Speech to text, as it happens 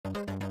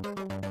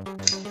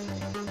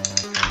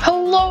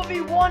Hello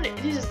everyone,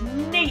 it is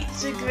Nate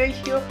Zigray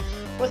here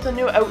with a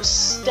new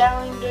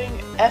outstanding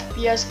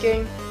FPS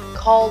game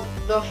called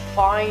The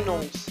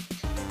Finals.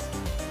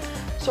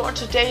 So in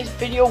today's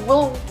video,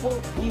 we'll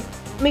be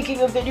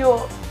making a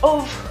video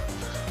of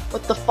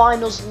what The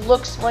Finals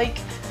looks like,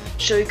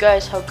 show you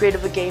guys how great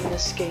of a game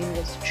this game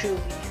is truly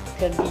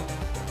can be.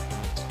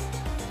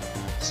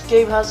 This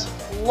game has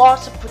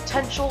lots of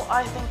potential.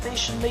 I think they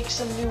should make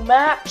some new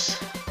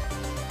maps,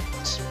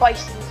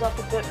 spice things up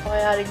a bit by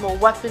adding more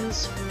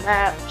weapons,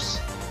 maps,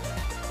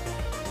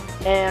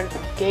 and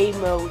game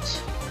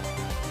modes.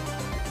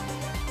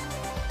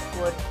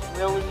 Would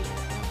really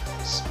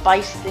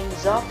spice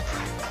things up.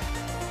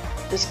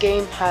 This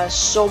game has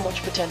so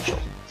much potential.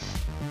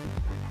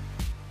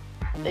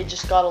 They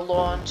just gotta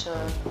learn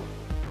to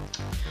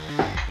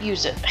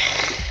use it.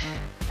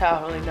 I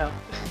don't really know.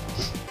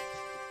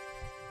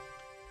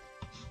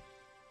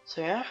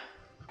 So yeah,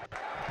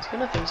 it's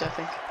good things I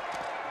think.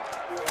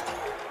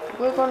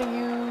 We're gonna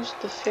use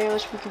the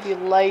famous, we can be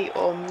light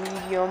or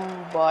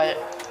medium, but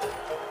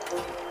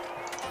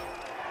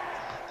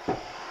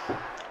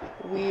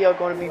we are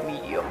gonna be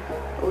medium,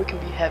 or we can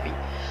be heavy.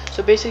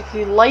 So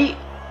basically light,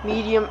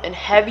 medium, and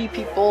heavy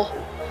people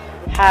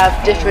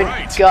have different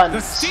guns. The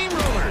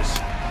steamrollers,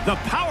 the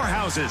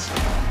powerhouses,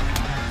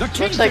 the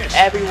looks like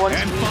everyone's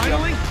and medium.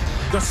 Finally,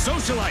 the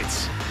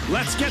socialites.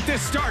 Let's get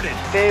this started.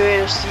 Very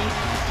rare to see,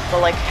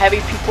 but like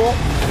heavy people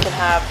can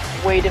have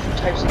way different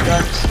types of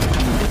guns.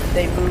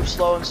 They move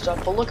slow and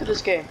stuff, but look at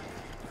this game.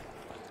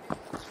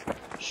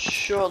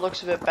 Sure, it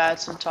looks a bit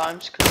bad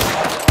sometimes because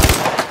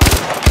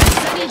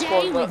Sunny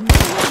day with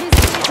minimal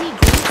visibility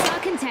greets our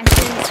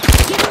contestants,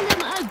 giving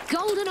them a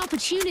golden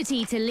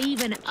opportunity to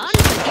leave an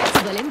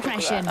unforgettable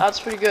impression. That's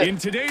pretty good. In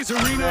today's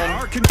arena,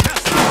 our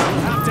contestants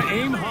will have to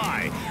aim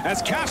high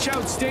as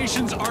cash-out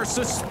stations are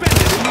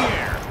suspended in the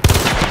air.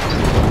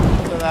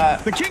 Look at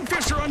that. The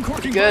Kingfisher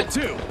uncorking good. ball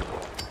too.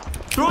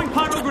 Throwing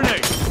pyro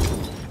grenade.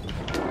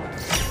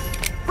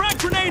 Frag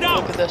grenade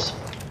out. Look at this.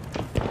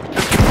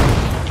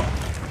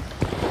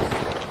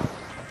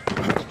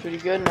 It's pretty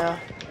good now.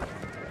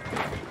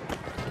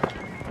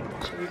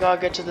 So we gotta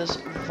get to this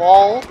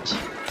vault.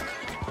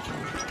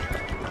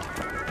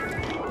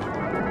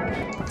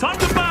 Time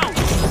to bounce.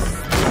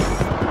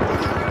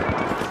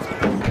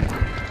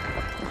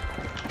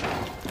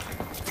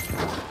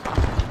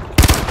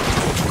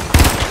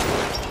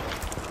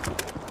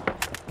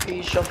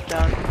 Please jump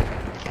down.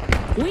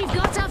 We've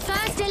got our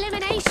first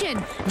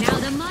elimination. Now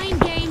the mind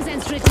games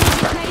and strategic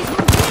plays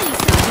will really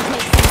start to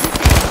take center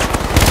stage.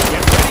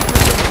 Get ready for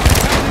some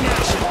battling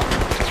action.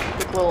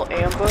 Quick little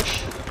ambush.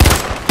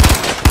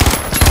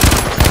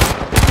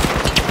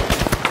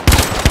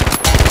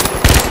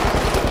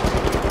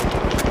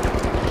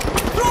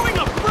 Throwing a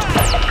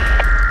frag.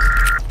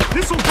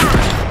 This'll burn.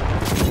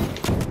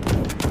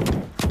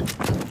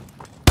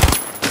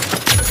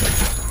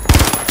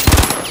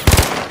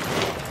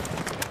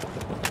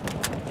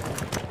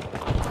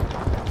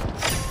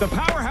 The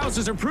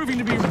powerhouses are proving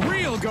to be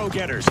real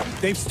go-getters.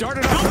 They've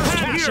started off with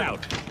cash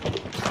out.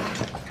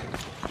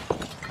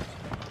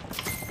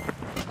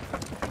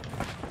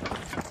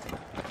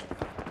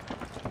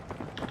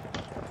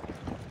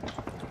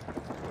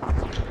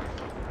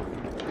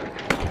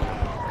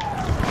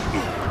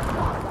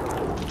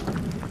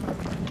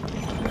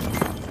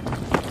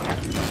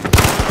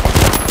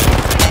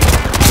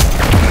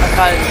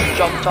 I kinda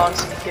jumped on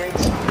some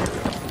kids.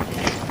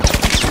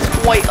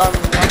 Quite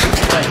unlucky,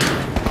 but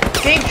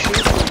game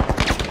shoot.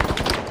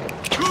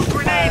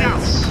 Grenade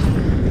out.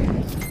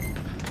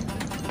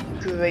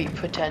 Great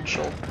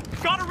potential.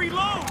 Gotta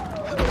reload.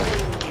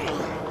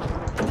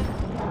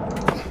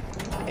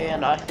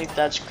 And I think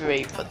that's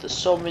great, but there's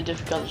so many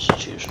different guns to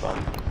choose from.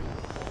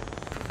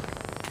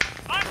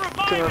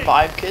 You can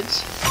revive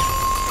kids.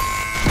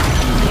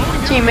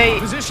 Teammate.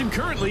 Position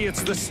currently,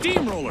 it's the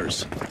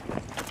steamrollers.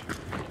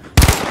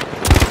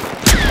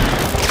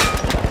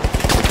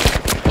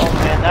 Oh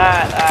man,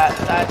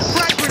 that's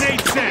Frag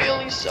grenade set.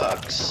 really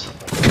sucks.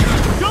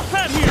 Jump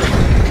pad here.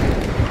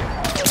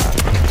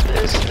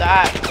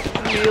 That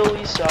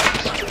really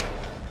sucks.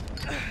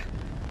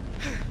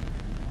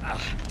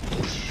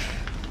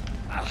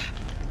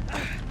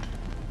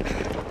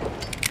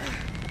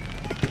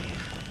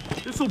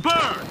 This'll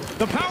burn.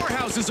 The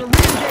powerhouses are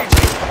re-engaging.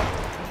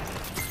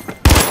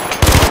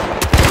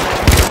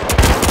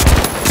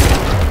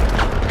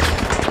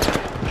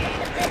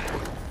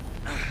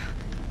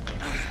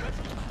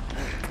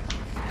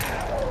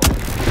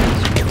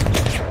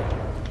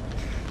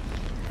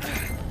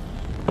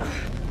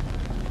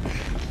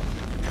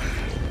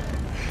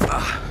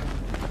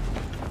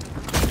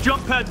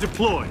 Jump pad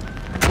deployed.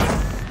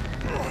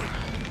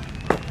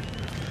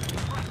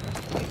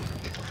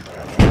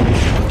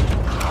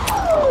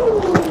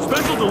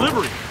 Special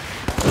delivery.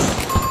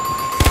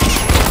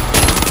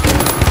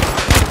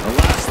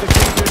 Alas, the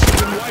Kingfish has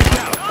been wiped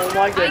out. Oh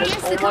my I goodness,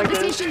 guess oh the my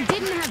goodness. competition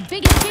didn't have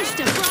bigger fish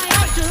to fry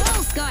after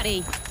all,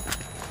 Scotty.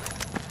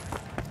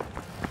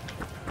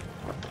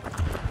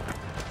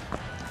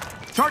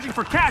 Charging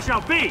for cash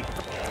out B.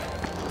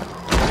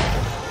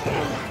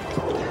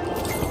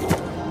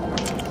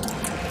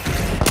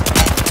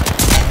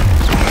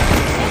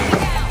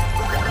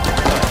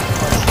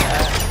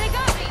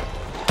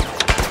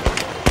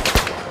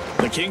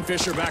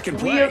 Kingfisher back in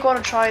play. We are going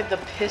to try the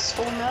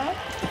pistol now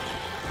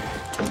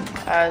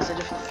as a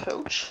different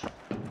approach.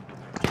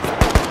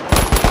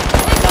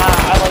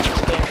 I like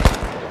this game.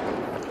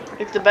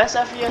 If the best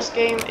FPS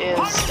game is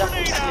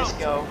definitely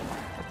CSGO.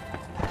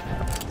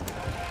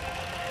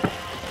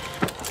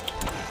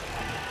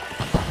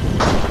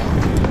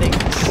 I think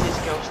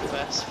CSGO is the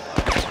best.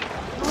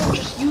 No,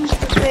 just use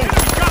the thing.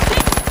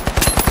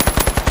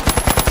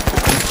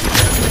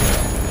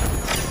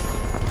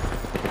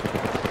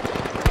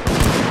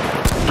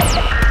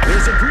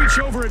 There's a breach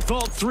over at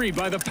Vault 3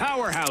 by the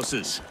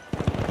powerhouses.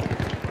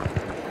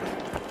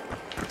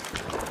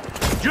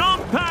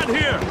 Jump pad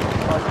here!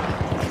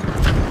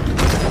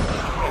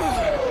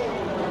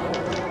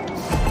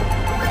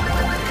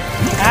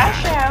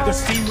 Cash out! The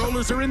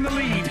steamrollers are in the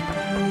lead.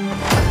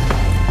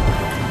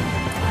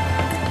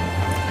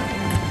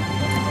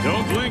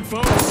 Don't blink,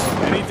 folks.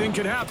 Anything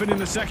could happen in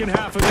the second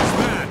half of this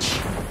match.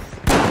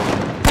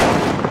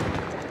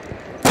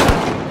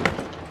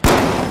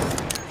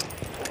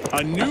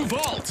 A new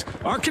vault!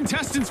 Our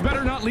contestants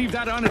better not leave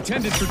that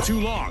unattended for too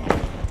long.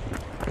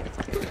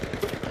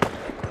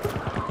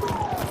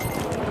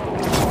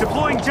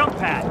 Deploying jump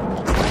pad.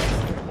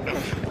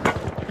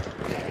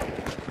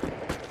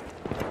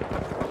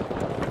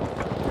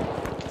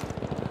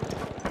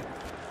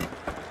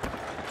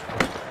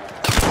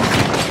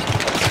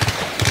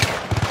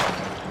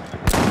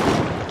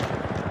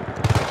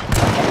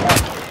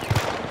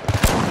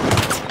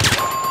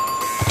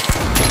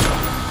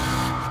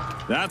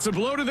 That's a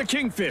blow to the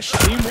Kingfish.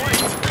 Team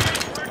white.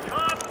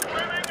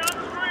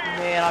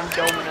 Man, I'm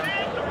doming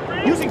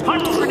him. Using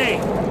hot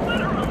grenade.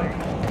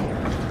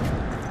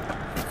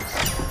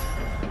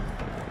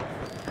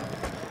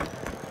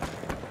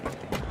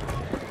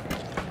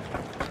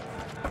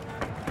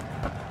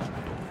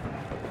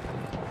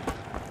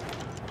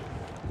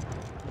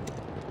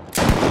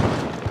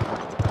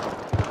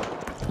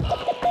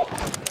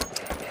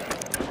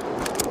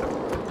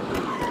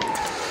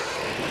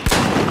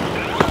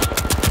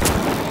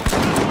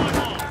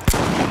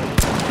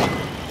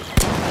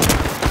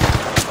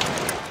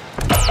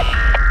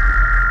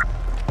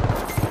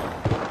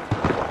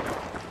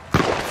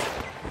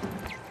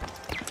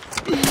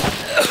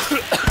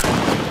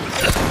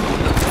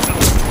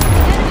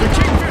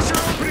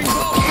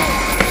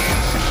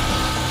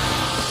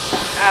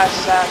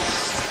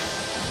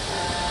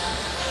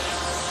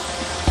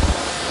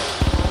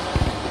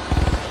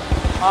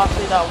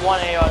 Honestly, that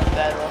one AR is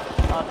better.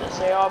 Not this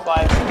AR, but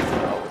I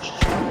which is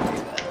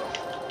really better.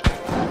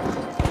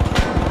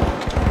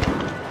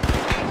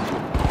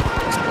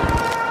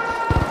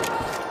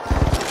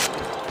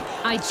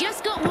 I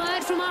just got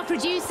word from our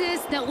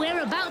producers that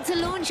we're about to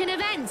launch an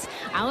event.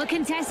 Our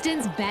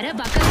contestants better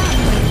buckle up.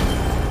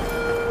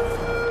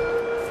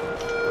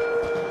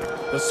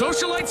 The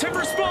socialites have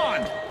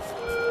respawned.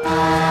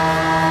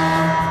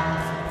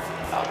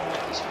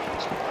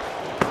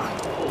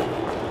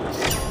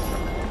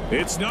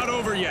 It's not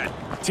over yet.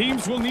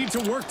 Teams will need to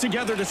work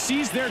together to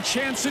seize their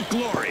chance at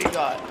glory.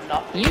 Got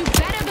nothing. You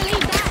better believe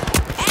that.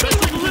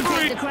 Anyone can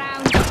take the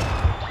crown.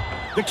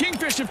 The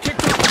Kingfish have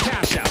kicked off the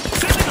cash out.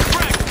 Sending a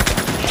frag.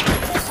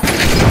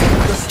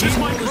 The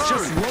steamrollers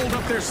just rolled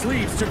up their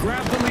sleeves to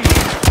grab the lead.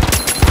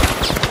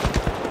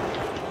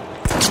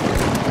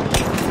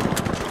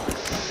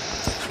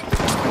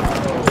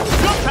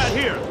 Jump pad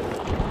here.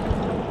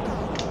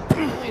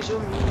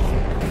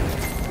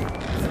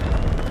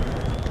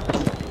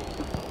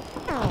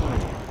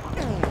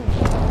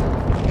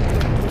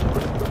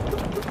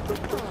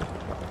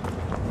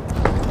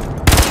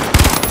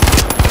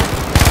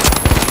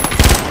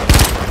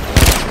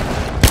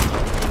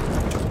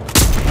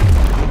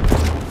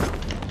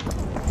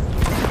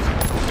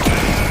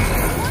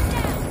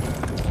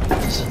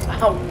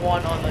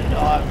 One on the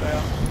dot,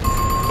 bro.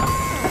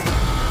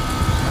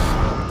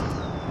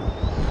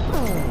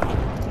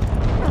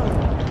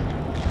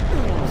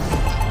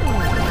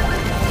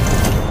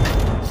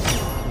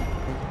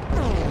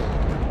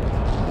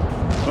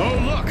 Oh,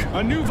 look!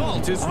 A new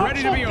vault is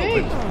ready to be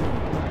opened.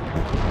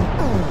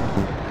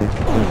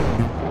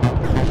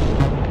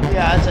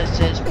 Yeah, as I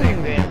said, it's pretty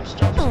random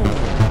stuff.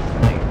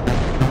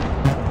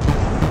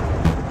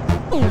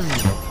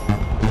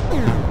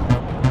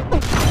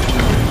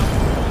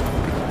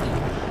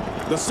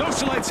 The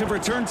socialites have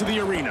returned to the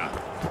arena.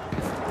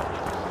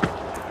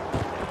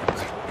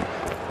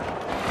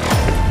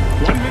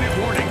 1 minute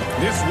warning.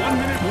 This 1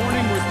 minute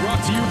warning was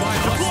brought to you by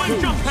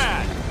Deploying jump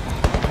pad.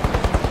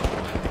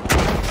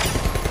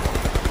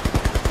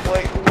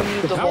 Wait, we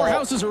need the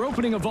powerhouses are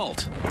opening a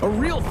vault. A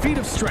real feat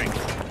of strength.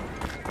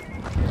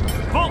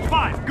 Vault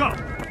 5, go.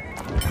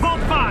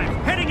 Vault 5,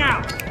 heading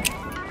out.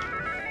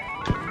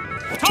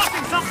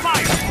 Tossing some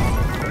fire.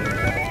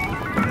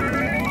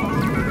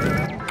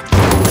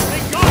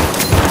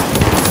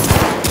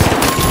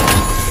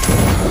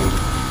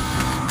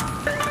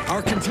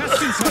 Our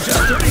contestants have just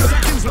 30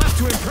 seconds left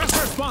to impress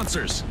our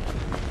sponsors.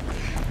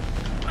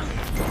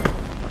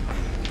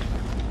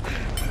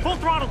 Full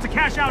throttle to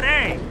cash out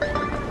A.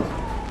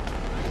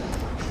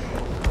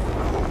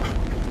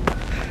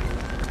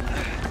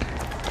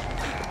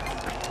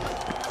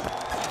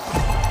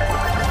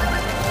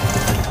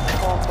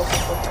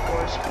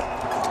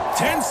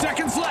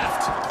 seconds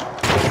left.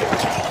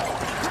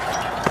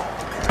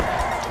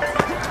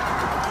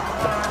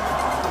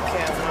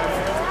 Okay, I'm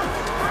winning.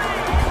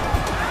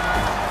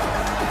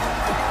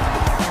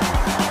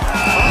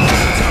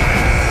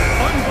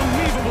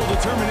 Unbelievable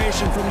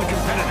determination from the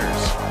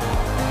competitors.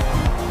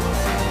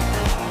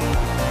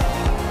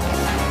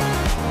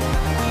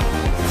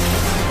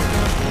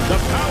 The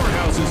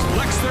powerhouses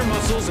flex their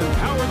muscles and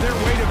powered their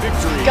way to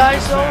victory in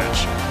Guys, this though,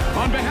 match.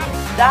 On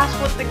behalf, that's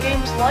what the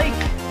game's like.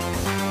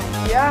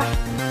 Yeah,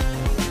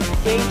 the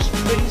game's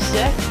pretty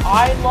sick.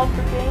 I love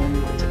the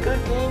game. It's a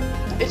good game.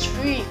 It's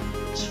free.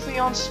 It's free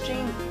on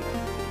Steam.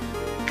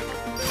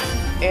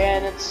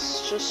 And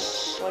it's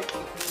just like,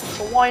 it's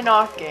a why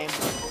not game.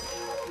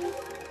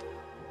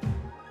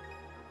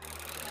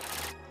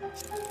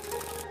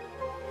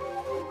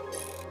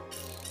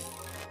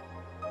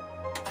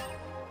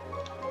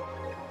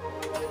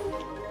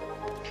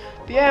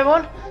 But yeah,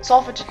 everyone, that's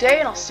all for today,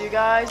 and I'll see you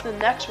guys in the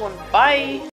next one. Bye!